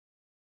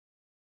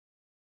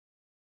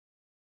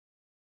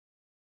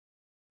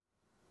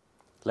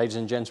Ladies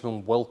and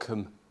gentlemen,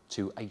 welcome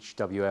to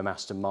HWM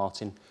Aston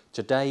Martin.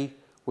 Today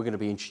we're going to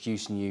be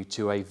introducing you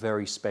to a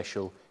very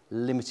special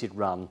limited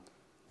run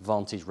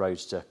Vantage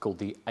Roadster called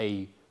the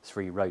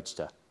A3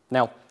 Roadster.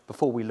 Now,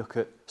 before we look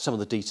at some of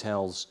the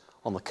details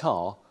on the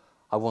car,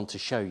 I want to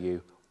show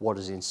you what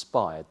has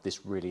inspired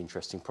this really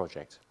interesting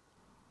project.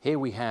 Here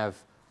we have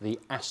the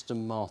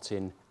Aston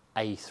Martin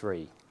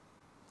A3. The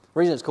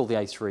reason it's called the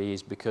A3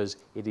 is because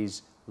it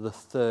is the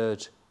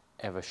third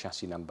ever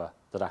chassis number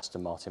that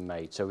Aston Martin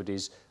made. So it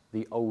is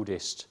the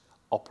oldest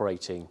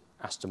operating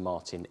Aston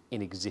Martin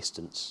in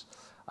existence.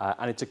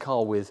 And it's a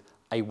car with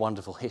a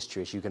wonderful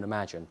history, as you can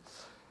imagine.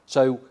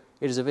 So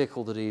it is a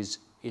vehicle that is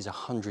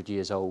 100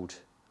 years old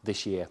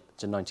this year.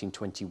 It's a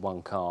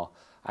 1921 car.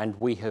 And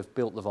we have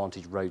built the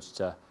Vantage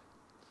Roadster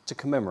to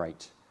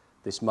commemorate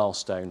this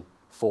milestone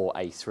for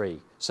A3.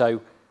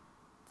 So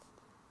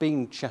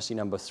being chassis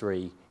number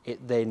 3,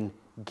 it then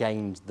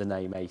gained the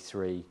name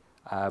A3,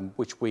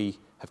 which we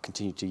have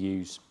continued to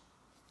use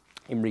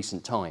in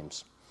recent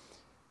times.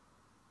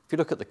 If you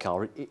look at the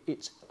car,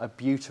 it's a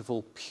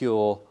beautiful,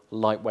 pure,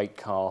 lightweight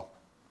car,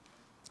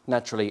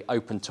 naturally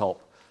open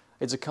top.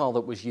 It's a car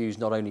that was used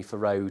not only for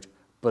road,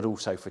 but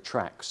also for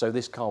track. So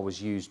this car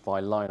was used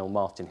by Lionel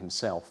Martin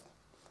himself.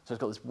 So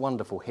it's got this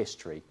wonderful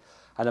history.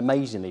 And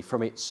amazingly,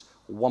 from its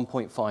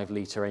 1.5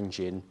 litre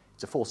engine,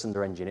 it's a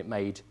 4-cylinder engine, it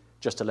made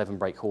just 11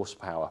 brake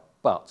horsepower.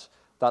 But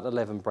that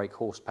 11 brake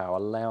horsepower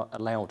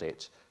allowed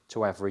it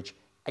to average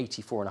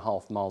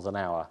 84.5 miles an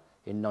hour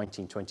in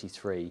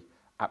 1923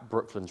 at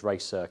Brooklands Motor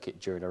Circuit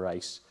during a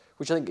race,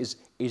 which I think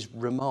is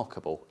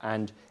remarkable,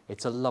 and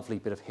it's a lovely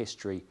bit of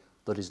history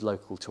that is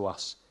local to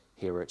us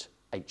here at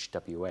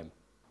HWM.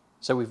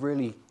 So we've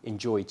really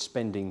enjoyed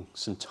spending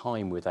some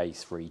time with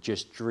A3,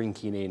 just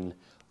drinking in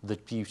the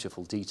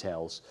beautiful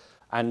details.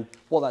 And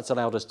what that's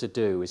allowed us to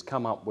do is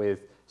come up with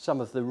some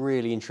of the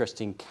really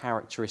interesting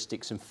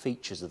characteristics and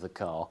features of the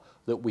car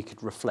that we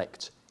could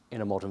reflect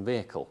in a modern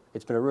vehicle.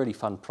 It's been a really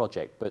fun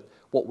project, but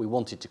what we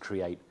wanted to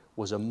create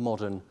was a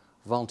modern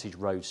Vantage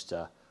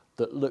Roadster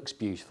that looks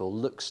beautiful,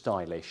 looks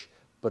stylish,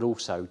 but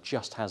also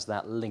just has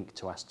that link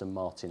to Aston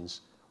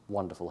Martin's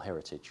wonderful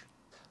heritage.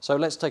 So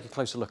let's take a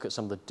closer look at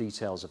some of the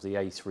details of the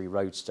A3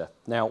 Roadster.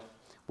 Now,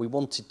 we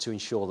wanted to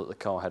ensure that the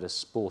car had a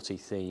sporty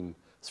theme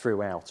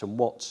throughout, and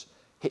what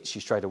hits you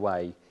straight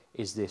away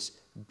is this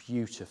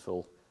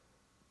beautiful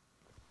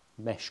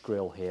mesh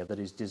grille here that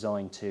is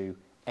designed to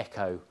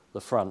echo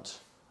the front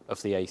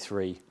of the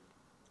A3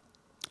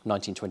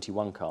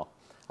 1921 car.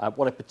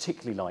 What I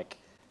particularly like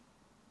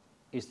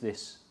is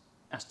this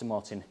Aston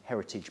Martin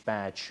Heritage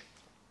badge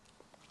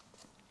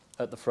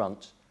at the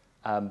front,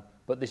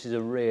 but this is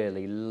a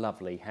really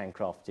lovely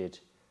handcrafted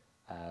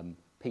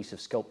piece of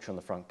sculpture on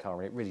the front car,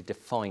 and it really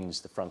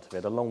defines the front of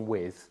it, along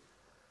with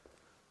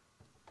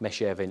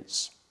mesh air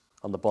vents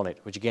on the bonnet,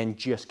 which again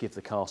just give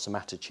the car some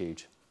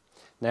attitude.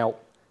 Now,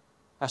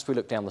 as we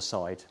look down the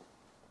side,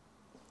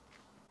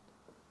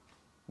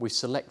 we've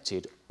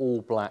selected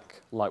all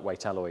black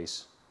lightweight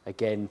alloys.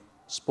 Again,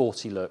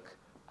 sporty look.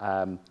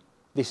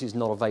 This is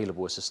not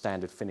available as a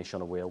standard finish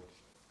on a wheel,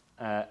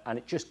 and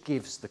it just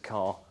gives the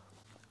car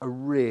a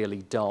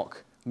really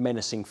dark,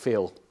 menacing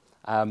feel.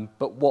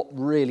 But what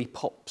really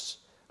pops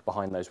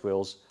behind those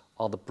wheels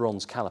are the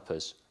bronze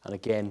calipers, and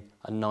again,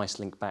 a nice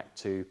link back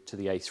to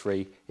the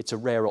A3. It's a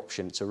rare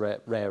option, it's a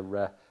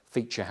rare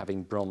feature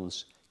having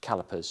bronze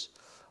calipers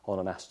on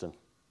an Aston.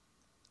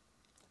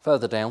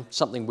 Further down,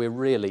 something we're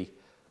really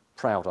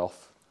proud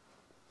of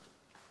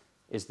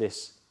is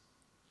this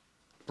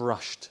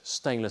brushed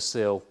stainless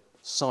steel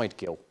side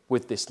gill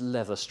with this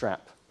leather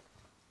strap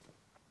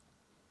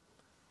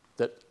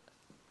that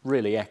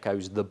really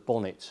echoes the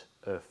bonnet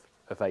of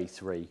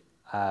A3.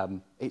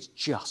 It's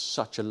just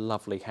such a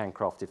lovely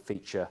handcrafted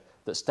feature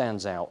that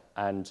stands out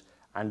and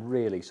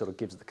really sort of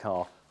gives the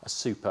car a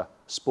super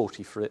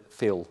sporty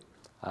feel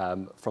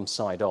from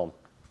side on.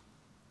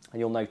 And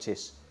you'll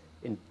notice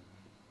in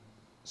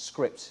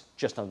script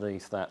just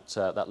underneath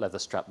that leather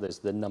strap there's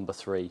the number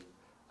 3,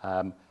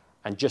 and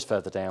just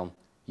further down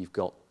you've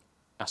got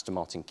Aston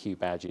Martin Q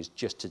badges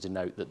just to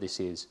denote that this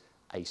is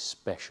a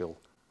special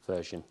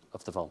version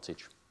of the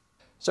Vantage.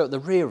 So at the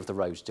rear of the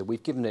Roadster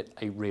we've given it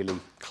a really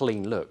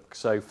clean look.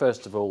 So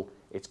first of all,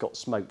 it's got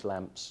smoked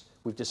lamps.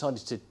 We've decided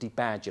to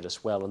debadge it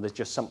as well, and there's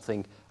just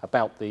something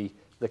about the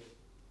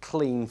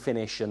clean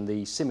finish and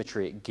the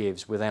symmetry it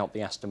gives without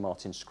the Aston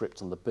Martin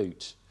script on the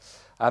boot.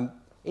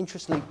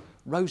 Interestingly,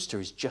 Roadster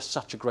is just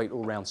such a great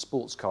all-round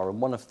sports car, and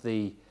one of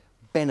the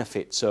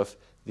benefits of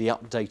the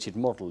updated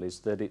model is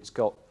that it's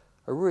got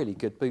a really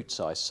good boot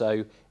size.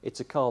 So it's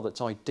a car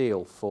that's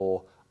ideal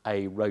for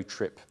a road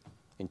trip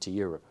into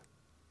Europe.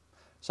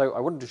 So I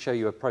wanted to show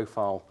you a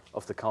profile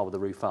of the car with the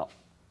roof up.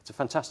 It's a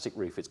fantastic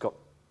roof. It's got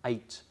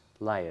 8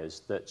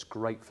 layers that's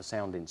great for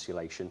sound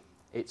insulation.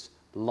 It's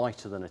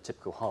lighter than a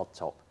typical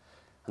hardtop.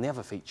 And the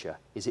other feature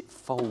is it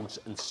folds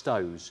and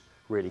stows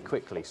really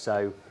quickly.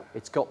 So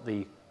it's got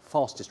the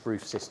fastest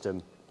roof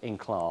system in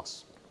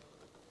class.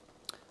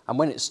 And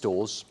when it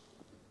stores,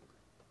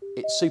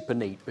 it's super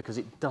neat because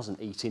it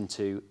doesn't eat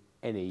into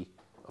any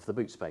of the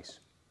boot space.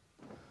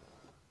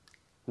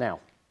 Now,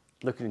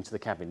 looking into the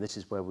cabin, this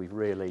is where we've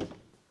really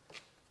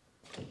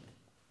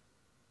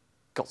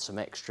got some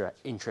extra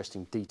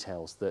interesting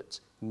details that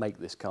make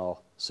this car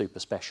super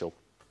special.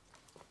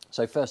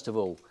 So first of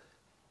all,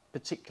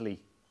 particularly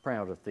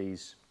proud of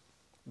these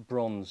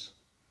bronze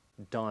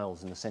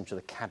dials in the centre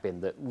of the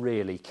cabin that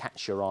really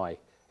catch your eye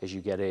as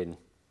you get in.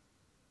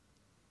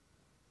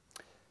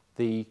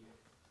 The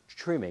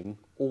trimming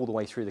all the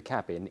way through the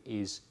cabin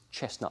is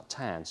chestnut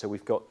tan, so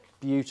we've got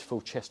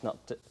beautiful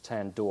chestnut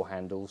tan door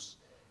handles,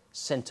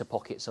 centre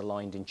pockets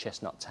aligned in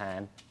chestnut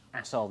tan,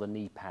 as are the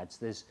knee pads.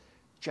 There's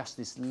just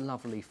this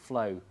lovely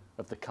flow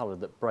of the colour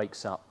that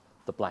breaks up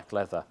the black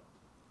leather.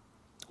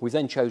 We've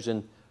then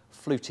chosen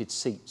fluted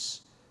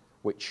seats,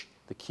 which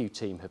the Q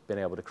team have been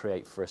able to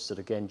create for us, that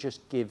again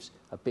just gives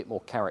a bit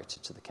more character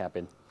to the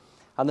cabin.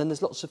 And then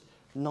there's lots of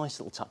nice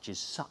little touches,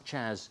 such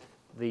as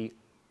the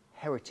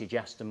Heritage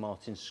Aston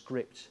Martin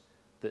script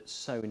that's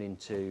sewn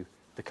into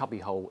the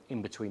cubbyhole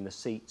in between the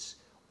seats,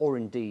 or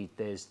indeed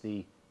there's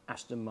the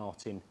Aston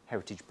Martin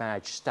Heritage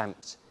badge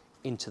stamped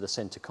into the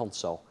centre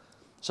console.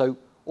 So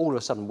all of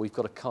a sudden we've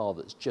got a car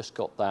that's just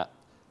got that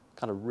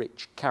kind of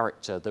rich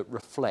character that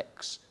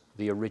reflects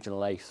the original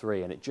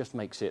A3, and it just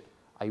makes it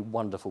a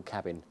wonderful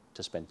cabin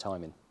to spend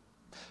time in.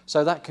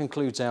 So that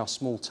concludes our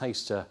small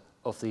taster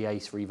of the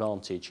A3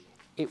 Vantage.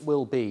 It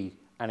will be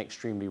an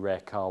extremely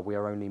rare car. We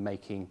are only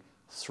making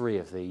 3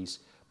 of these,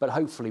 but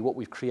hopefully what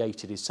we've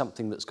created is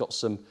something that's got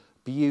some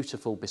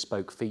beautiful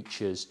bespoke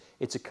features.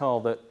 It's a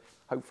car that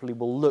hopefully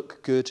will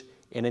look good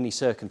in any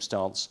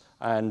circumstance,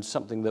 and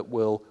something that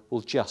will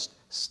just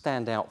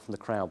stand out from the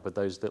crowd with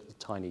those little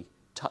tiny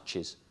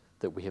touches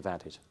that we have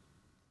added.